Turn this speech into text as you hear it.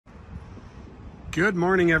Good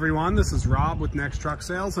morning, everyone. This is Rob with Next Truck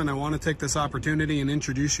Sales, and I want to take this opportunity and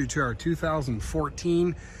introduce you to our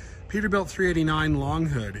 2014 Peterbilt 389 Long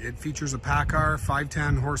Hood. It features a PACCAR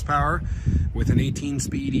 510 horsepower with an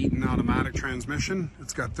 18-speed Eaton automatic transmission.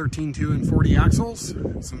 It's got 13.2 and 40 axles.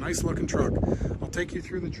 It's a nice looking truck. I'll take you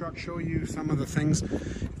through the truck, show you some of the things,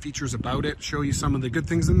 features about it, show you some of the good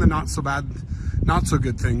things and the not so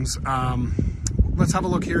good things. Let's have a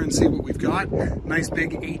look here and see what we've got. Nice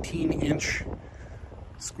big 18-inch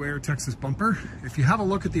square Texas bumper. If you have a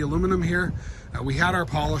look at the aluminum here, we had our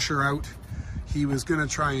polisher out. He was going to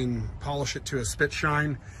try and polish it to a spit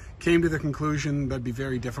shine. Came to the conclusion that'd be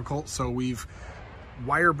very difficult, so we've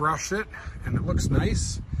wire brushed it and it looks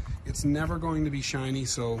nice. It's never going to be shiny,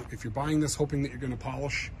 so if you're buying this hoping that you're going to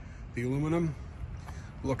polish the aluminum,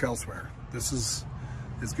 look elsewhere. This is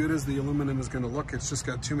as good as the aluminum is going to look. It's just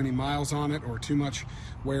got too many miles on it or too much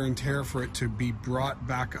wear and tear for it to be brought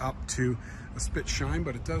back up to a spit shine,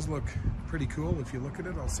 but it does look pretty cool if you look at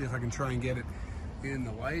it. I'll see if I can try and get it in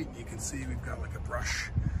the light. You can see we've got like a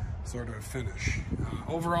brush sort of finish.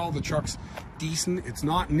 Overall, the truck's decent. It's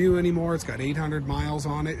not new anymore. It's got 800 miles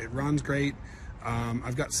on it. It runs great.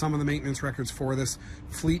 I've got some of the maintenance records for this.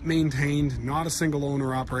 Fleet maintained, not a single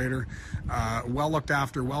owner operator, well looked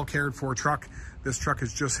after, well cared for truck. This truck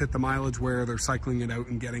has just hit the mileage where they're cycling it out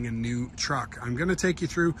and getting a new truck. I'm going to take you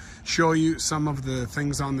through, show you some of the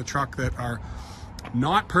things on the truck that are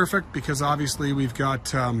not perfect, because obviously we've got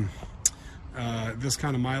this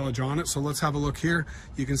kind of mileage on it. So let's have a look here.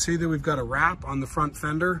 You can see that we've got a wrap on the front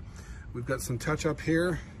fender. We've got some touch up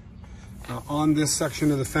here on this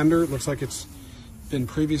section of the fender. It looks like it's been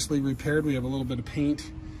previously repaired. We have a little bit of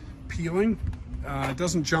paint peeling. It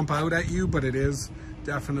doesn't jump out at you, but it is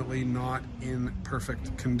definitely not in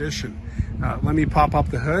perfect condition. Let me pop up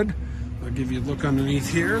the hood. I'll give you a look underneath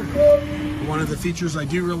here. One of the features I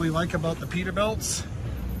do really like about the Peterbilts,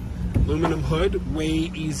 aluminum hood, way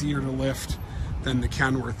easier to lift than the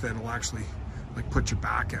Kenworth that'll actually like put your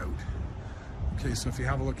back out. Okay, so if you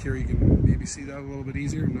have a look here, you can maybe see that a little bit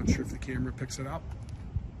easier. I'm not sure if the camera picks it up.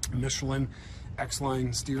 Michelin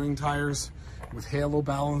X-Line steering tires with halo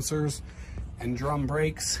balancers and drum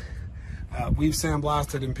brakes. We've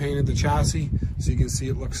sandblasted and painted the chassis, so you can see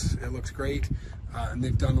it looks great. And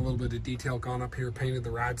they've done a little bit of detail, gone up here, painted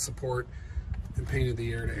the rad support, and painted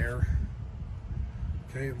the air-to-air.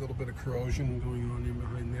 Okay, a little bit of corrosion going on in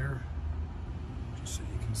behind there, just so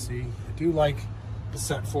you can see. I do like the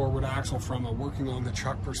set forward axle from a working on the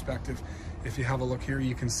truck perspective. If you have a look here,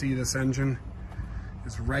 you can see this engine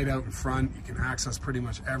is right out in front. You can access pretty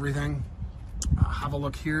much everything. Have a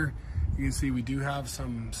look here. You can see we do have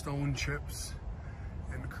some stone chips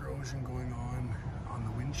and corrosion going on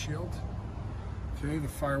the windshield. Okay, the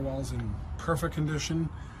firewall's in perfect condition,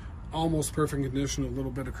 almost perfect condition. A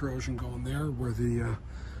little bit of corrosion going there where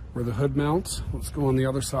the hood mounts. Let's go on the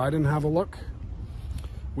other side and have a look.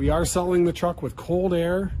 We are selling the truck with cold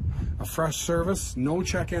air, a fresh service, no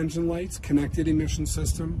check engine lights, connected emission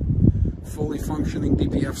system, fully functioning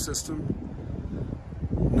DPF system,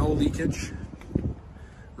 no leakage,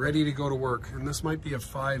 ready to go to work. And this might be a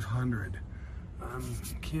 500.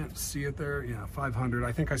 Can't see it there. Yeah, 500.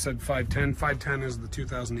 I think I said 510. 510 is the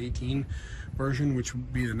 2018 version, which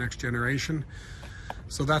would be the next generation.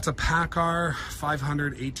 So that's a PACCAR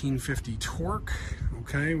 500 1850 torque.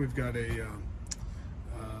 Okay, we've got a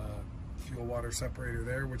fuel water separator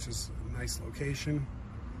there, which is a nice location.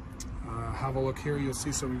 Have a look here. You'll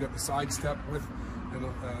see, so we've got the side step with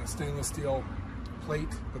a stainless steel plate,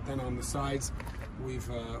 but then on the sides we've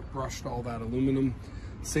brushed all that aluminum.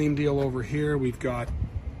 Same deal over here. We've got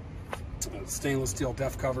a stainless steel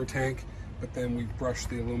def cover tank, but then we've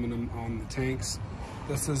brushed the aluminum on the tanks.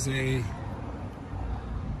 This is a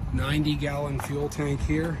 90-gallon fuel tank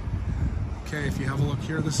here. Okay, if you have a look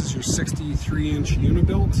here, this is your 63-inch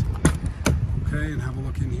Unibilt. Okay, and have a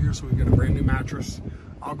look in here. So we've got a brand new mattress.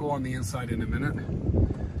 I'll go on the inside in a minute.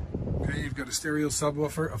 Okay, you've got a stereo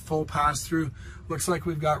subwoofer, a full pass-through. Looks like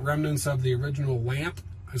we've got remnants of the original lamp.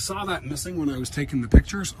 I saw that missing when I was taking the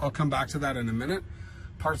pictures. I'll come back to that in a minute.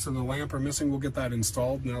 Parts of the lamp are missing. We'll get that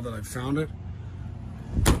installed now that I've found it.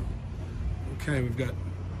 Okay, we've got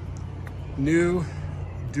new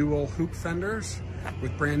dual hoop fenders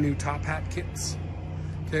with brand new top hat kits.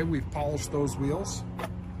 Okay, we've polished those wheels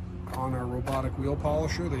on our robotic wheel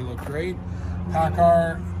polisher. They look great.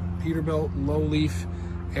 PACCAR Peterbilt low leaf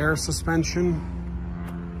air suspension.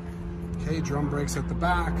 Okay, drum brakes at the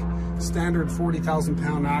back. Standard 40,000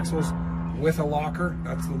 pound axles with a locker.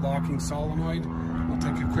 That's the locking solenoid. We'll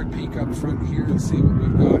take a quick peek up front here and see what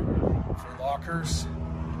we've got for lockers.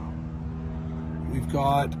 We've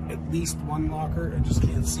got at least one locker. I just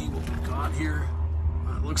can't see what we've got here.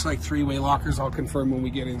 It looks like three-way lockers. I'll confirm when we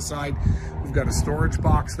get inside. We've got a storage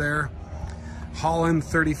box there. Holland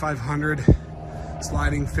 3500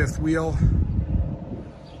 sliding fifth wheel.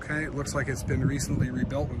 Okay, it looks like it's been recently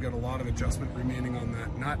rebuilt. We've got a lot of adjustment remaining on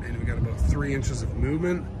that nut, and we've got about 3 inches of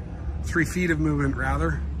movement, 3 feet of movement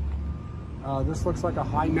rather. This looks like a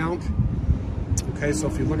high mount. Okay, so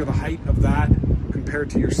if you look at the height of that compared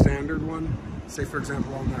to your standard one, say for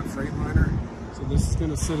example on that Freightliner, so this is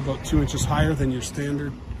going to sit about 2 inches higher than your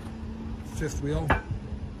standard fifth wheel.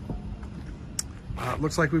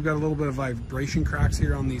 Looks like we've got a little bit of vibration cracks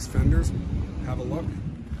here on these fenders. Have a look.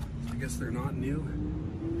 I guess they're not new.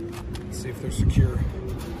 Let's see if they're secure.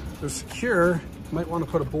 If they're secure, you might want to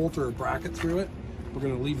put a bolt or a bracket through it. We're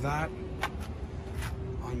going to leave that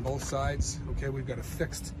on both sides. Okay, we've got a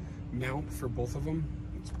fixed mount for both of them.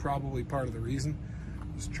 It's probably part of the reason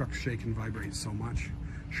this truck's shake and vibrates so much.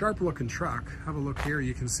 Sharp looking truck. Have a look here.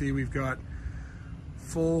 You can see we've got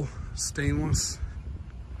full stainless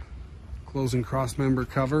closing cross member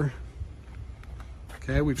cover.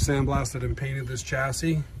 Okay, we've sandblasted and painted this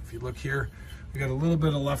chassis. If you look here, we got a little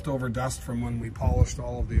bit of leftover dust from when we polished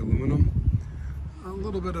all of the aluminum. A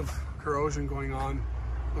little bit of corrosion going on.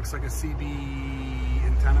 Looks like a CB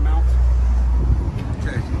antenna mount.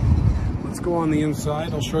 Okay, let's go on the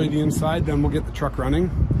inside. I'll show you the inside, then we'll get the truck running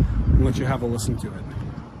and let you have a listen to it.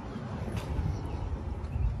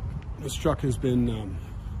 This truck has been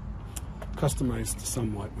customized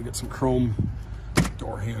somewhat. We got some chrome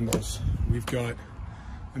door handles. We've got,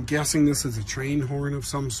 I'm guessing this is a train horn of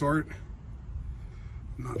some sort.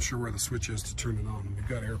 I'm not sure where the switch is to turn it on. We've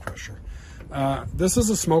got air pressure. This is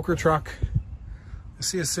a smoker truck. I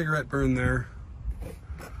see a cigarette burn there.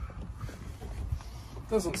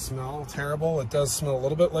 Doesn't smell terrible. It does smell a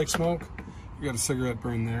little bit like smoke. You got a cigarette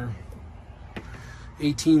burn there.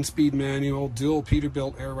 18-speed manual, dual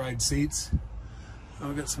Peterbilt air ride seats.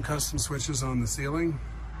 I've got some custom switches on the ceiling.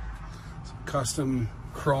 Some custom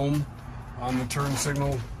chrome on the turn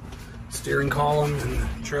signal, steering column,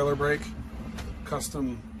 and trailer brake.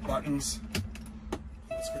 Custom buttons.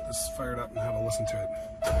 Let's get this fired up and have a listen to it.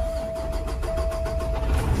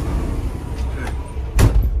 Okay.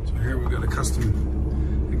 So here we've got a custom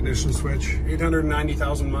ignition switch.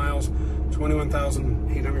 890,000 miles,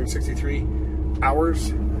 21,863 hours.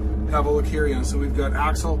 Have a look here. Yeah, so we've got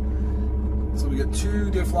axle. So we got 2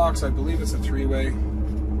 diff locks. I believe it's a 3-way.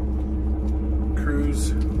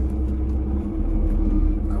 Cruise.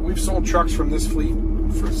 We've sold trucks from this fleet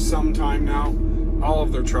for some time now. All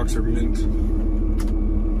of their trucks are mint.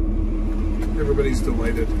 Everybody's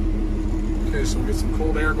delighted. Okay, so we get some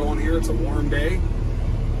cold air going here. It's a warm day.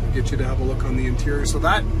 We'll get you to have a look on the interior. So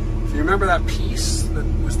that, if you remember that piece that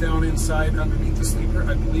was down inside underneath the sleeper,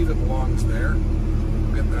 I believe it belongs there.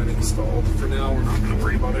 We'll get that installed. For now, we're not going to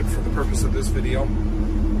worry about it for the purpose of this video.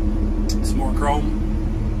 Some more chrome.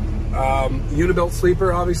 Unibuilt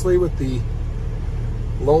sleeper, obviously, with the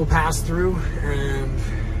low pass-through and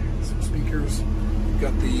some speakers. You've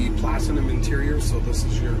got the platinum interior, so this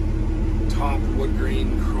is your top wood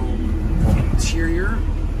grain chrome interior.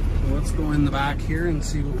 So let's go in the back here and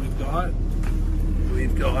see what we've got.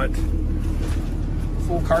 We've got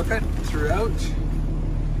full carpet throughout.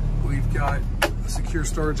 We've got secure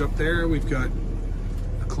storage up there. We've got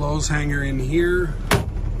a clothes hanger in here.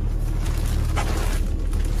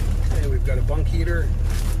 Okay, we've got a bunk heater,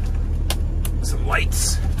 some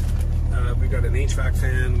lights. We've got an HVAC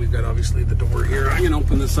fan. We've got obviously the door here. I'm going to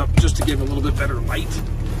open this up just to give a little bit better light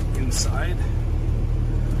inside.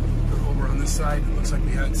 Over on this side, it looks like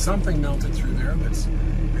we had something melted through there that's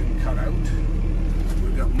been cut out.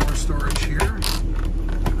 We've got more storage here,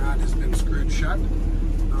 and that has been screwed shut.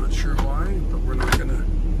 Not sure why, but we're not gonna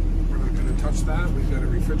touch that. We've got a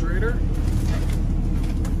refrigerator.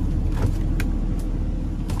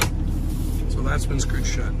 So that's been screwed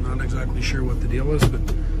shut. Not exactly sure what the deal is, but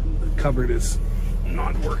the cupboard is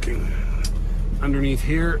not working. Underneath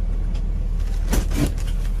here,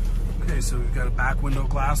 okay, so we've got a back window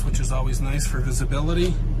glass, which is always nice for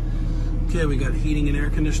visibility. Okay, we got heating and air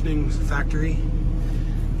conditioning factory.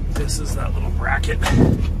 This is that little bracket.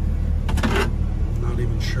 Not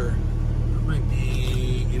even sure. That might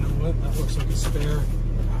be, you know what? That looks like a spare.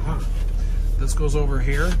 Aha. This goes over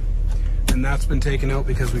here, and that's been taken out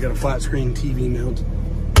because we got a flat screen TV mount.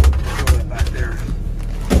 Throw that back there.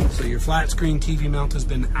 So your flat screen TV mount has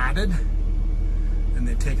been added, and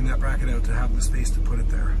they've taken that bracket out to have the space to put it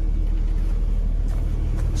there.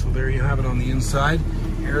 So there you have it on the inside.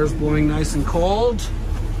 Air is blowing nice and cold,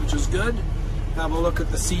 which is good. Have a look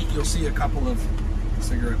at the seat. You'll see a couple of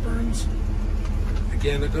cigarette burns.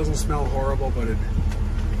 Again, it doesn't smell horrible, but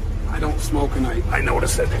I don't smoke and I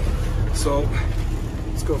notice it. So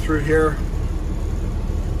go through here.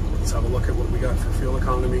 Let's have a look at what we got for fuel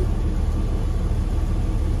economy.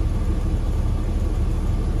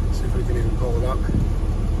 See if we can even pull it up.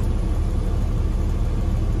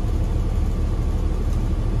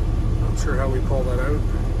 Not sure how we pull that out.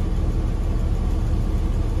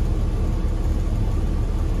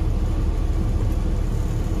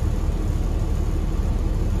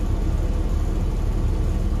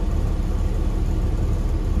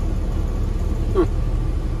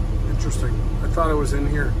 Interesting. I thought it was in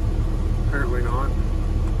here. Apparently not.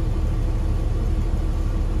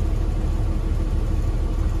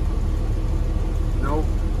 Nope.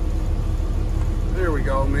 There we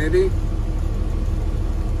go, maybe.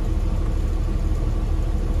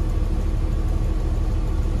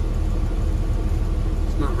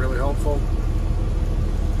 It's not really helpful.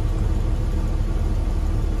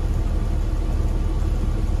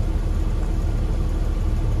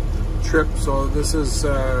 Trip, so this is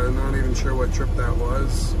not even sure what trip that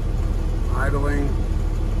was. Idling,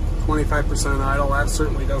 25% idle. That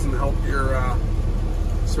certainly doesn't help your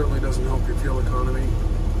fuel economy.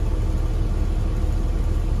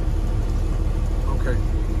 Okay,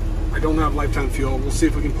 I don't have lifetime fuel. We'll see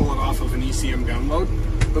if we can pull it off of an ECM download.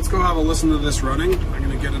 Let's go have a listen to this running. I'm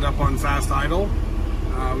going to get it up on fast idle.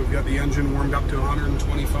 We've got the engine warmed up to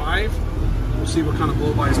 125. We'll see what kind of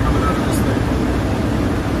blow-by is coming out of this thing.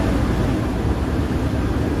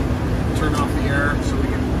 Turn off the air so we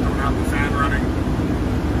don't have the fan running.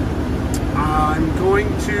 I'm going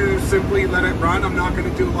to simply let it run. I'm not going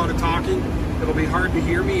to do a lot of talking. It'll be hard to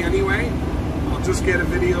hear me anyway. I'll just get a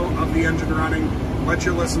video of the engine running, let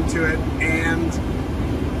you listen to it, and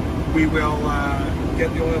we will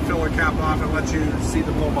get the oil filler cap off and let you see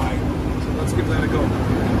the blow-by. So let's give that a go.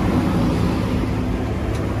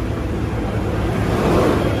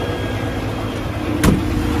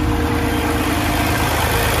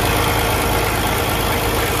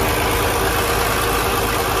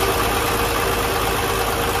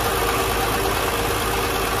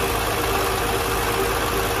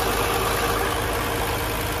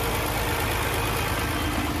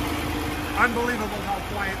 Unbelievable how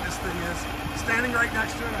quiet this thing is. Standing right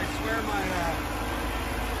next to it, I swear my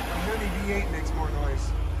Hemi V8 makes more noise.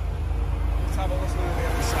 Let's have a listen to the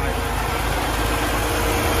other side.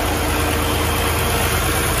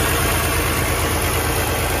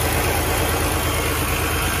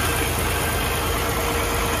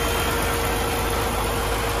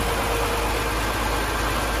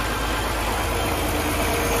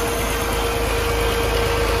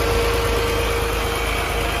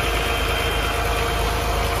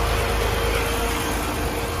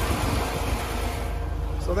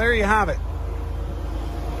 So there you have it.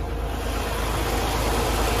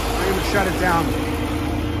 I'm going to shut it down.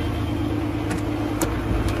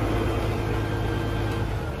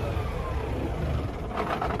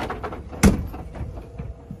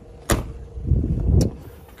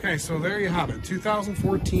 Okay, so there you have it.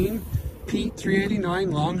 2014 Pete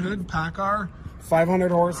 389 long hood PACCAR,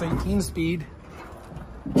 500 horse, 18 speed.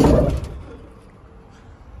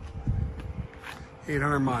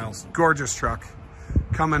 800 miles. Gorgeous truck.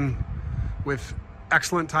 Coming with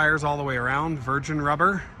excellent tires all the way around, virgin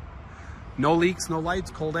rubber, no leaks, no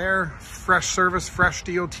lights, cold air, fresh service, fresh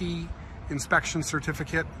DOT inspection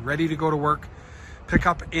certificate, ready to go to work. Pick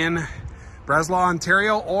up in Breslau,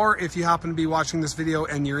 Ontario, or if you happen to be watching this video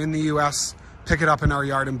and you're in the US, pick it up in our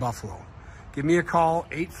yard in Buffalo. Give me a call,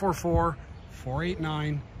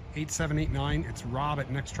 844-489-8789. It's Rob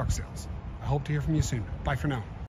at Next Truck Sales. I hope to hear from you soon. Bye for now.